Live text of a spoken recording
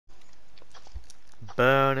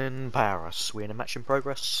Burning Paris. We in a match in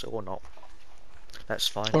progress or not? Let's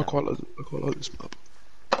find I out. quite like this map.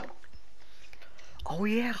 Oh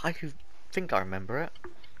yeah, I think I remember it.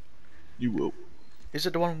 You will. Is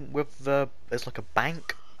it the one with the? There's like a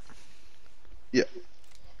bank. Yeah.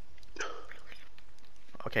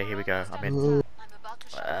 Okay, here we go. I'm in.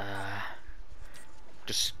 Uh,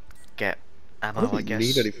 just get I don't ammo, I think you need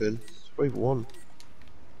guess. anything. It's wave 1.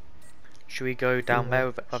 Should we go down there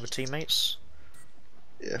with other teammates?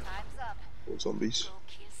 Yeah. Or zombies.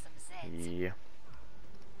 Yeah.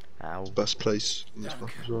 It's Ow. the best place on this map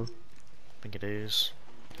as well. I think it is.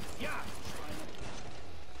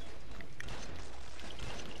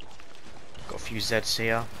 Got a few Zeds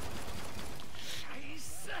here.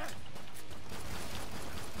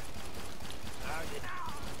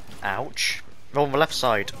 Ouch. Oh, on the left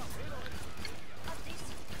side.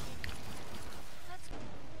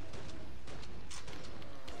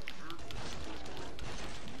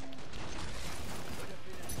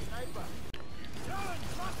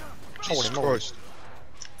 Jesus Holy moly. Christ.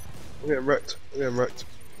 I'm getting wrecked. I'm getting wrecked.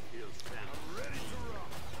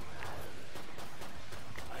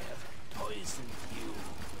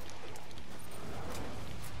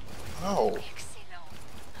 Ow.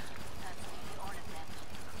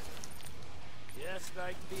 Just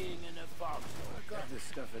like being in a box. I got this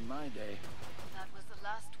stuff in my day. That was the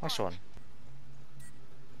last Nice one.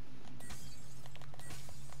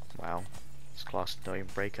 Wow. This class is not even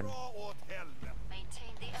breaking.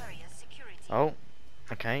 Maintain the area's security. Oh.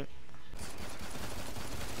 Okay.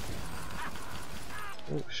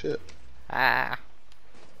 Oh shit. Ah.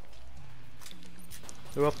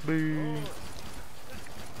 They're after me.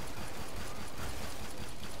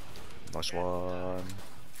 Nice one.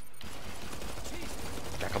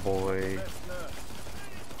 Jack a boy.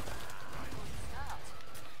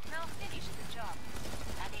 Now finish the job.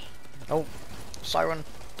 Annie. Oh. Siren.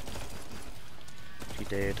 She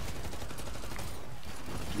did.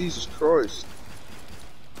 Jesus Christ.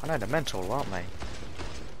 I know they're mental, aren't they?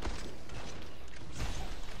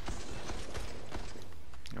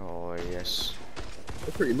 Oh yes.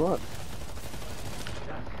 They're pretty mad.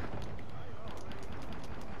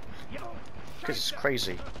 Because it's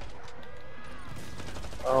crazy.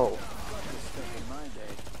 Oh.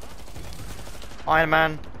 Iron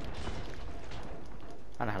Man.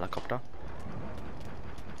 And a helicopter.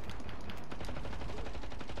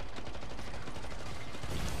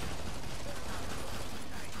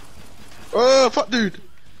 Oh, fuck dude.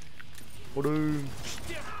 What do?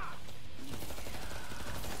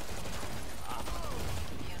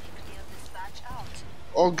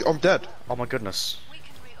 Oh, I'm dead. Oh my goodness. We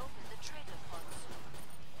can reopen the trader pods.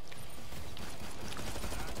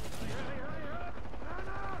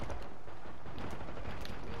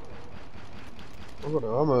 I've got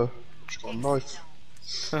no ammo. Just got a knife.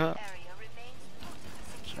 Area remains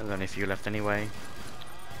secure. There's only a few left anyway.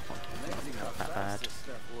 Not that bad.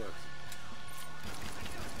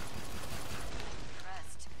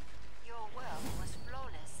 Rest. Your work was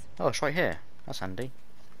flawless. Oh, it's right here. That's handy.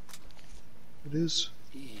 It is.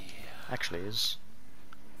 Actually is.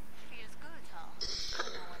 Feels good, huh?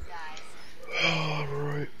 No one dies.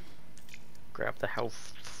 Alright. Grab the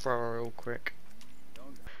health thrower real quick.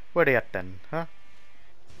 Where they at then, huh?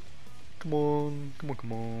 Come on, come on,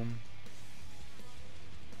 come on.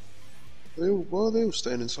 Why are they all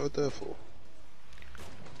staying inside there for?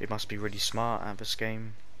 They must be really smart at this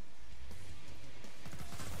game.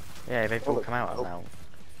 Yeah, they've all come out now.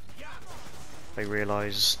 They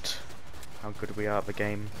realised how good we are at the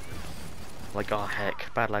game. Like, oh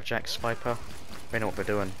heck, Bad Lad Jack's Viper. They know what they're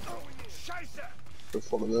doing. Go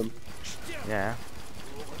follow them. Yeah.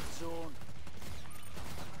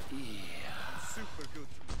 Super good.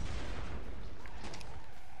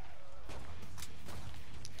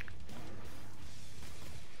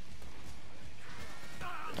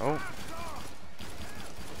 Oh.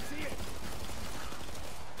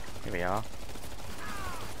 Here we are.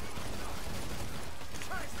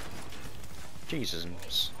 Jesus.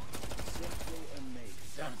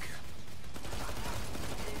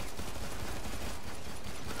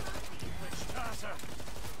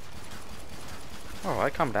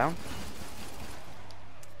 Alright, calm down.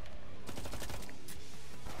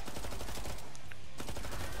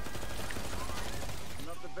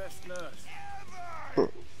 Not the best nurse.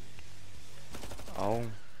 Oh,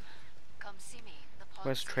 Come see me. The pod's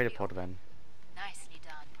where's the trader ready pod open. then? Nicely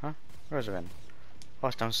done. Huh? Where is it then? Oh,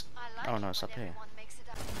 it's down. I like Oh it no, it's when up here. everyone makes it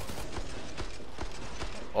up.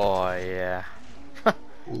 Oh yeah.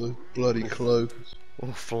 All the bloody cloaks.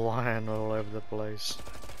 All flying all over the place.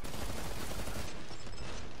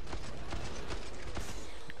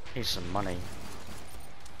 Here's some money.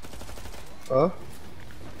 Huh?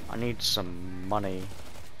 I need some money.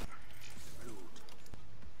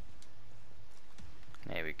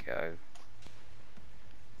 There we go.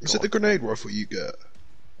 Is it the grenade rifle you get?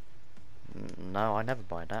 No, I never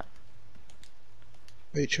buy that.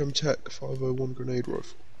 HM Tech 501 grenade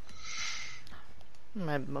rifle.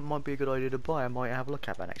 Might be a good idea to buy. I might have a look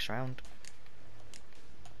at that next round.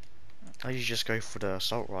 I usually just go for the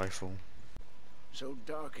assault rifle. So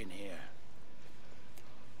dark in here.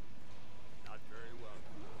 Not very well.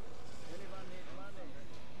 Anyone need money?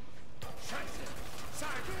 Scheiße!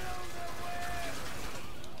 Sag!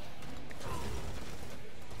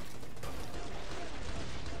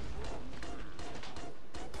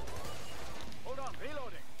 Hold on,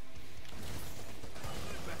 reloading.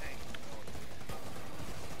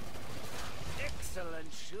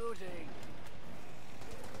 Excellent shooting.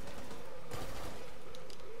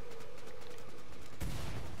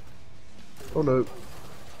 Oh no.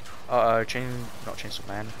 Uh oh, not Chainsaw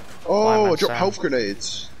Man. Oh, Fireman I dropped Sam. health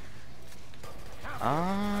grenades.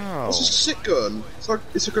 Oh. That's a sick gun. It's like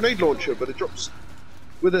it's a grenade launcher, but it drops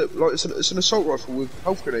with it like it's an assault rifle with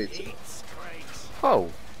health grenades. Oh.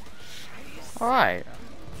 Alright.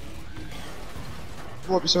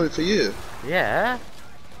 Might be something for you. Yeah.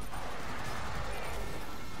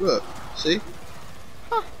 Look, see?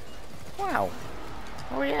 Huh. Wow.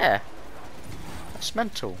 Oh yeah. That's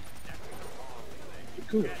mental.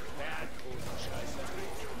 Cool.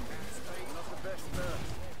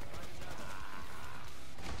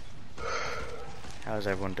 How's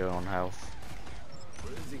everyone doing on health?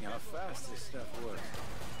 Amazing how fast this stuff works.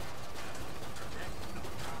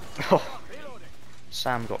 Oh.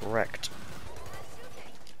 Sam got wrecked.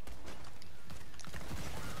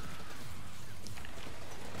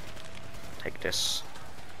 Take this.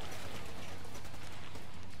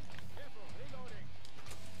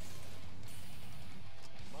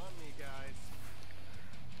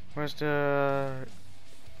 Where's the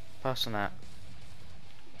person at?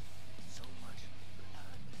 So much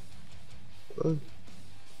Oh.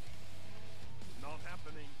 not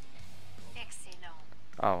happening. Excellent.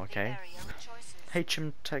 Oh, okay. Area of choices.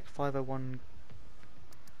 HM Tech 501.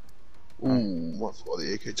 Ooh, might fly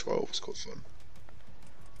the AK-12. It's quite fun.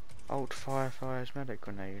 Old firefighters medic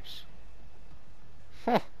grenades.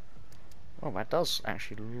 Huh. Oh, that does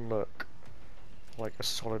actually look like a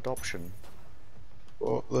solid option.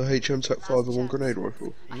 What, the HM Tech 501 grenade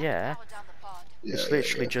rifle? Yeah. Power down the pod. Yeah, It's yeah,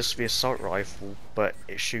 literally yeah. just the assault rifle, but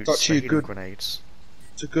it shoots actually the a healing good- grenades.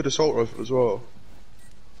 It's a good assault rifle as well.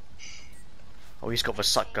 Oh, he's got the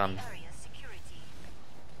suck gun. Area security.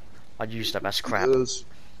 I'd use that, that's crap. Yes,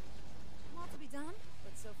 More to be done,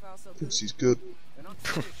 but so far so good. thinks he's good. They're not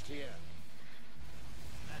finished here.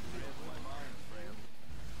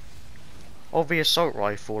 Oh, the assault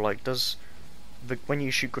rifle, like, when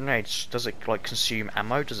you shoot grenades, does it, like, consume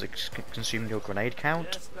ammo? Does it consume your grenade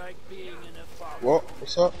count? Just like being in a fog. What?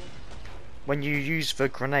 What's that? When you use the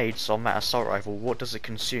grenades on that assault rifle, what does it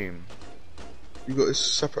consume? You got this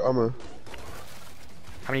separate ammo.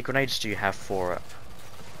 How many grenades do you have for it?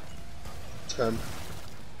 10.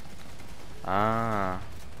 Ah.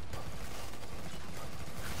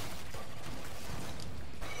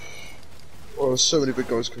 Oh, there's so many big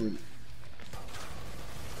guys coming.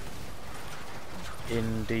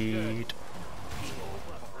 Indeed.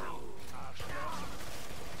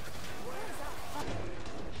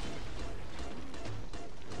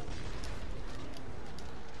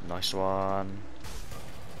 Nice one.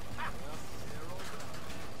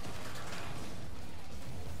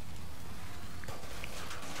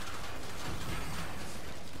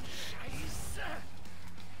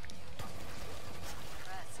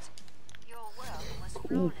 Impressed. Your work was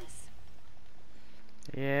flawless.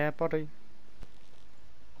 Yeah, buddy.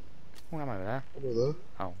 Oh, ammo there. Over there.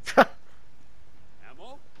 Oh.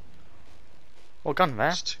 Ammo? Oh, gun there.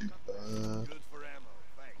 It's too bad. Good for ammo.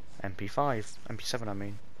 Thanks. MP5. MP7, I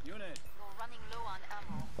mean. Unit. You're running low on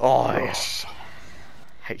ammo. Oh, yes.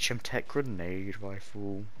 HM Tech grenade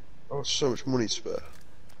rifle. Oh, so much money to spare.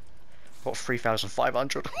 Got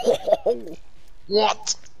 3,500.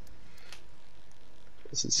 What?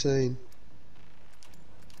 That's insane.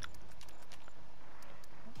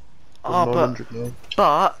 Ah, but 900 now.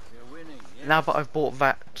 but We're winning. Yes. now that I've bought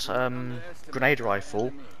that grenade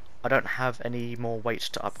rifle, I don't have any more weights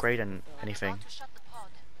to upgrade and anything. About to shut the pod.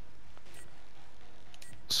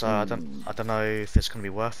 So I don't know if it's gonna be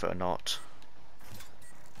worth it or not.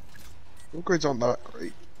 Upgrades aren't that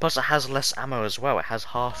great. Plus it has less ammo as well. It has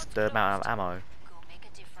half the amount of ammo, Go make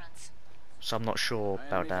a difference. so I'm not sure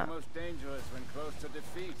about that. The most dangerous when close to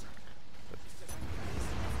defeat.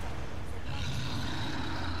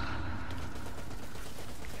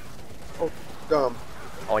 Oh, Damn.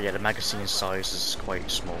 Oh yeah, the magazine size is quite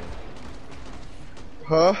small.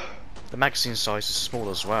 Huh? The magazine size is small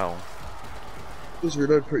as well. Does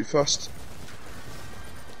reload pretty fast.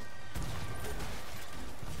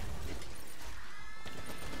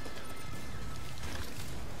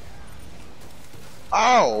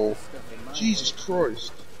 Ow! Jesus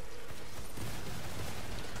Christ.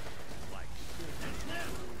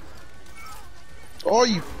 Oh,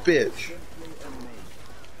 you bitch.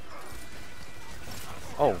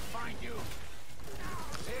 Oh, Find you.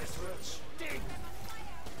 This will sting.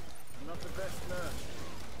 I'm not the best nurse.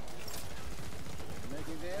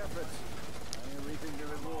 Making the effort. I am reaping the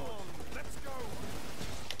reward. Let's go.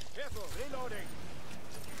 Careful, reloading.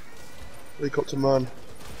 Helicopter man.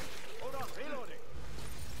 Hold on, reloading.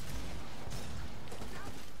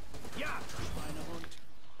 Yeah. Schweinehund.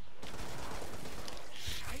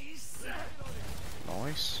 Scheiße.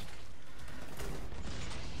 nice.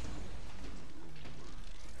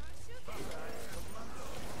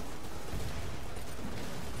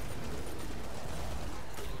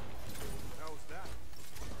 How's that?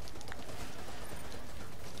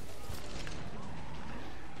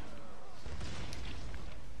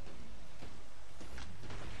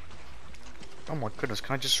 Oh my goodness,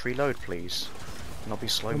 can I just reload please? Not be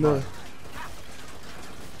slow Oh, mo. no.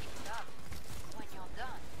 When you're done,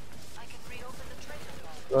 I can reopen the treasure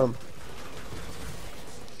vault.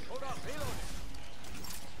 Hold on, reloading.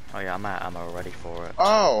 Oh yeah, I'm out of ammo ready for it.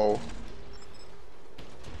 Ow!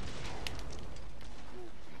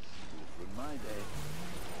 In my day.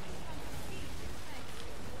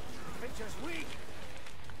 Picture's weak.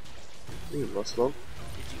 Didn't last long.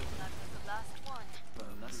 That was the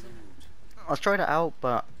last one. I tried it out,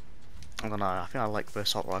 but I don't know. I think I like the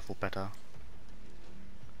assault rifle better.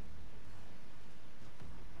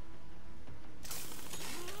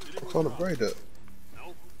 I can't upgrade it.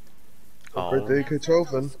 Oh, Upgrade the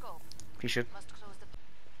AK-12 then. Scope. you should. Must close the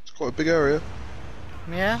It's quite a big area.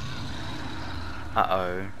 Yeah. Uh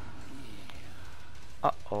oh.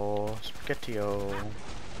 Uh oh. Spaghetti-o.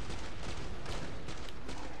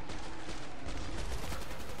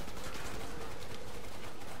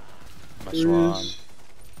 Nice one.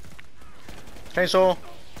 Chainsaw.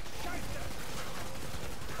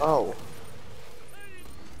 Ow.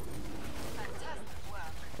 fantastic work.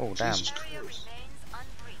 Oh damn. Jesus Area Christ. remains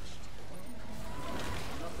unbreached.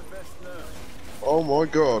 Not the best nurse. Oh my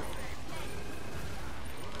god.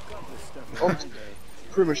 Got this stuff in Oh. my day.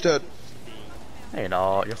 Pretty much dead. Hey,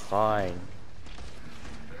 no, you're fine.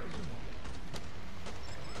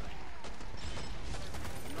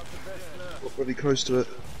 Not the best nurse. Got really close to it.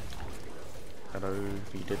 Hello,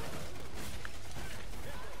 he did.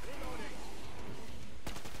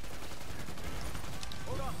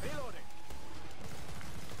 Hold on, reloading.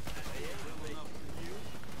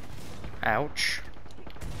 Ouch.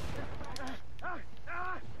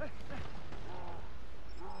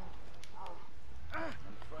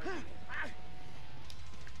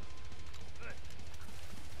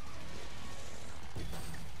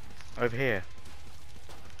 Over here.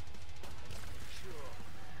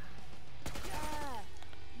 Yeah,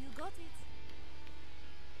 you got it.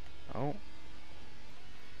 Oh.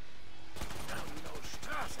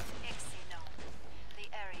 Excellent. The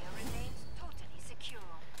area remains totally secure.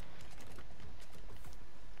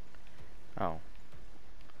 Oh.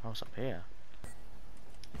 What's up here?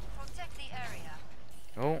 Protect the area.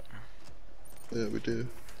 Oh. Yeah, we do.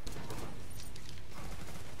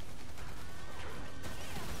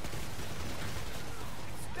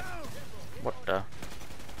 What the?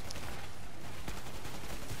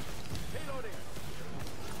 Reloading.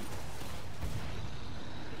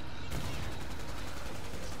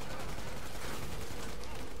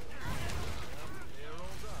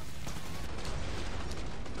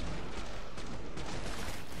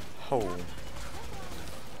 Oh.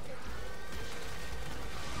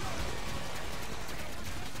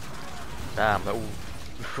 Damn, they're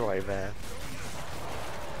all right there.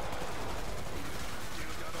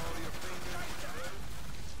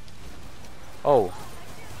 Oh.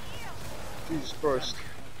 Jesus Christ.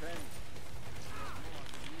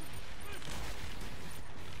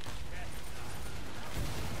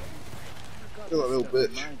 You're that little Stuff in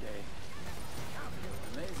bitch. my day.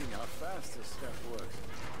 Amazing how fast this stuff works.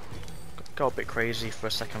 Got a bit crazy for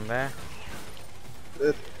a second there.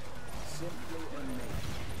 Dead. Simply amazing.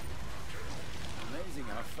 Amazing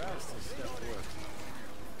how fast this stuff works.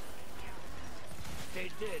 They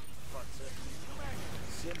did, Butzer.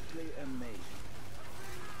 Simply amazing.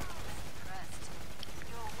 Rest.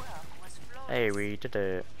 Your work was flawless. Hey, we did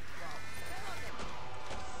it.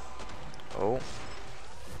 Oh.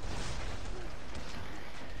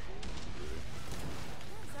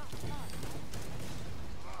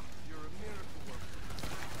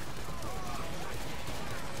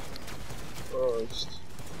 Christ.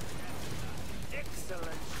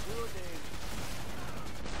 Excellent shooting.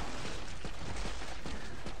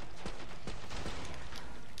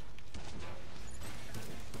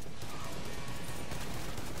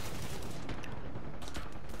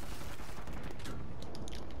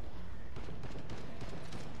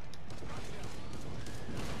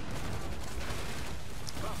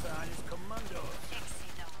 Wasser eines Kommandos.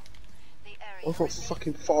 Excellent. The area I got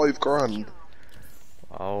fucking $5 grand.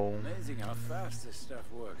 Oh, Amazing how fast this stuff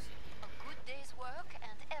works. a good day's work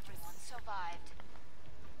and everyone survived.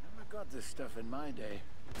 Never got this stuff in my day.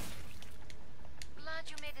 Glad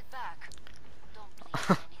you made it back. Don't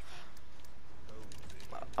need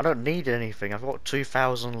anything. I don't need anything. I've got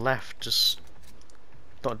 2,000 left. Just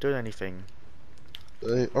not doing anything.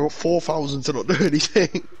 I got 4,000 to not do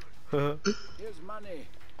anything. Here's money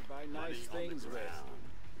to buy nice things with.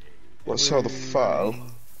 Let's sell the file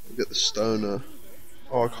and get the stoner.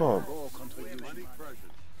 Oh, I can't. All contribution. I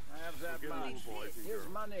have that much. Here's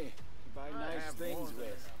money to buy nice things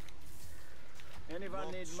with.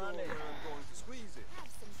 Anyone need money?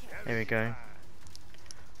 Here we go.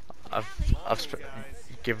 I've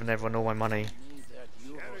given everyone all my money. Need that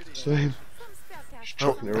euro. Same. Just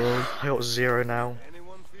chucking it around. I got 0 now. More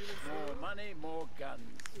money, more guns.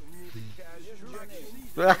 Here's money.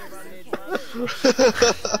 We're Anyone need money?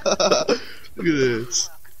 Look at this.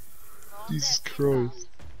 Jesus Christ.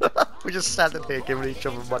 just standing here giving each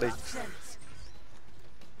other money.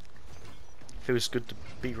 Feels good to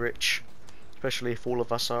be rich, especially if all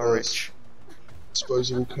of us are Yes. rich.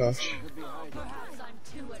 Disposable cash. Perhaps I'm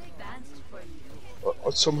too advanced for you.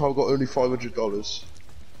 I somehow got only $500.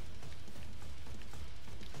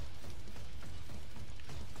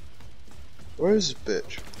 Where is this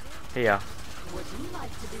bitch? Here. Would you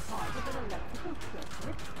like to be part of an electrical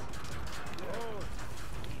circuit?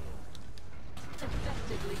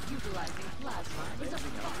 Effectively utilizing plasma is a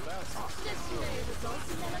process. This may result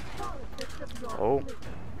in electrolysis of your Oh, liver.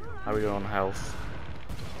 how are we doing on health?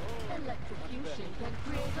 Electrocution can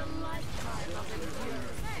create a lifetime of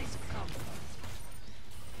endurance discomfort.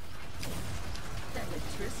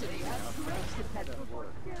 Electricity has great potential for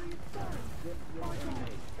serious burns.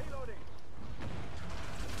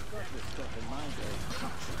 Got this stuff in my day.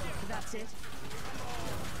 That's it.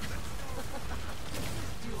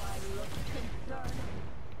 Do I look concerned?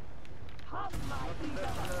 Hum my ego.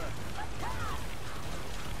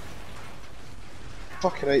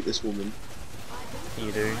 Fucking hate this woman.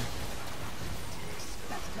 You do.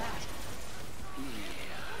 That's that.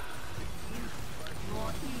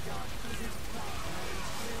 More ego to this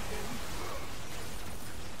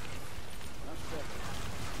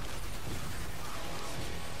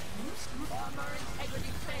Armor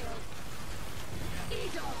integrity failed.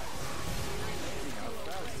 Ego!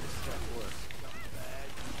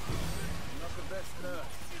 Not the best nurse.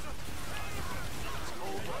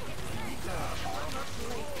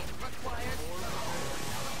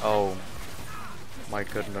 Oh, my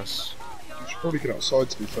goodness. You should probably get outside,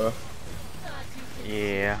 to be fair.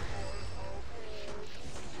 Yeah.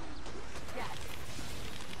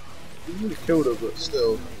 You would have killed her, but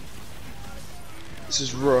still. This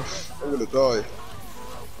is rough. I'm gonna die.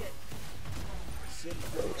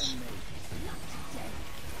 Gross.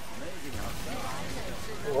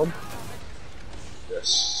 Come on.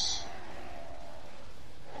 Yes.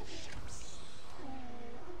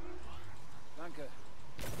 Danke.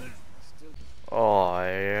 Oh,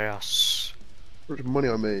 yes. Look at the money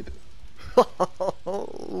I made.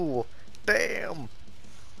 Oh, damn.